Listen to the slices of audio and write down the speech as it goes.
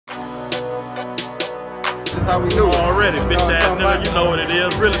thought we knew. Already, bitch ass nigga, you know what it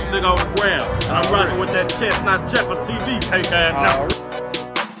is. Realest nigga on the ground. And I'm rocking with that Chestnut Checkers TV, take ass now.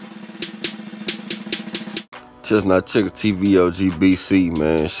 Chestnut Checkers TV OGBC,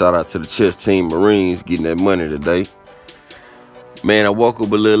 man. Shout out to the Chess Team Marines getting that money today. Man, I woke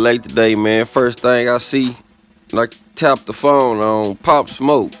up a little late today, man. First thing I see, like, tap the phone on Pop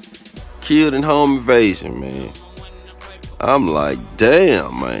Smoke. Killed in home invasion, man. I'm like,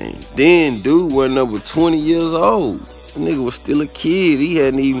 damn, man. Then dude wasn't over 20 years old. The nigga was still a kid. He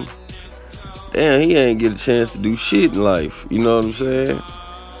hadn't even, damn, he ain't get a chance to do shit in life. You know what I'm saying?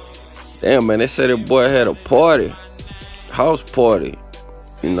 Damn, man, they said that boy had a party, house party,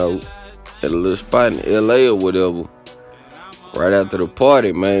 you know, at a little spot in LA or whatever. Right after the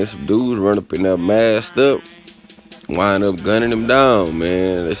party, man, some dudes run up in there masked up, wind up gunning him down,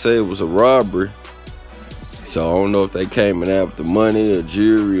 man. They say it was a robbery. So I don't know if they came in after money or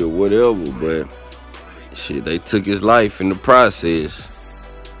jewelry or whatever, but shit, they took his life in the process.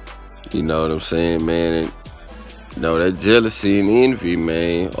 You know what I'm saying, man? And, you know, that jealousy and envy,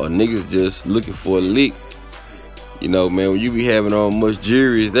 man, or niggas just looking for a lick. You know, man, when you be having on much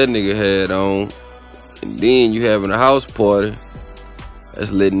jewelry as that nigga had on, and then you having a house party,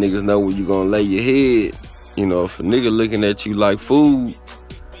 that's letting niggas know where you gonna lay your head. You know, if a nigga looking at you like food,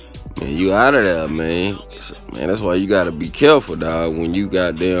 man, you out of there, man. Man, that's why you gotta be careful, dog, when you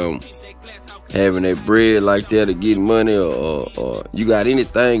goddamn having that bread like that to get money, or you got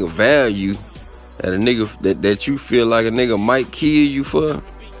anything of value that a nigga that you feel like a nigga might kill you for.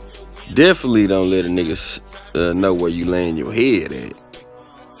 Definitely don't let a nigga know where you laying your head at.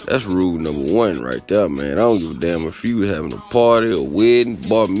 That's rule number one right there, man. I don't give a damn if you having a party, a wedding,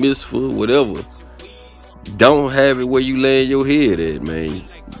 bar mitzvah, whatever. Don't have it where you laying your head at, man.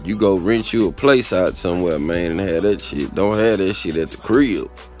 You go rent you a place out somewhere, man, and have that shit. Don't have that shit at the crib.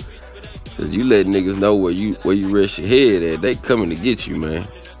 Cause you let niggas know where you rest your head at. They coming to get you, man.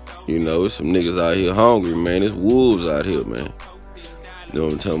 You know, there's some niggas out here hungry, man. There's wolves out here, man. You know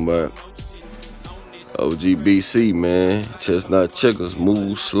what I'm talking about? OGBC, man. Chestnut Checkers,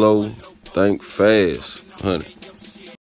 move slow, think fast, honey.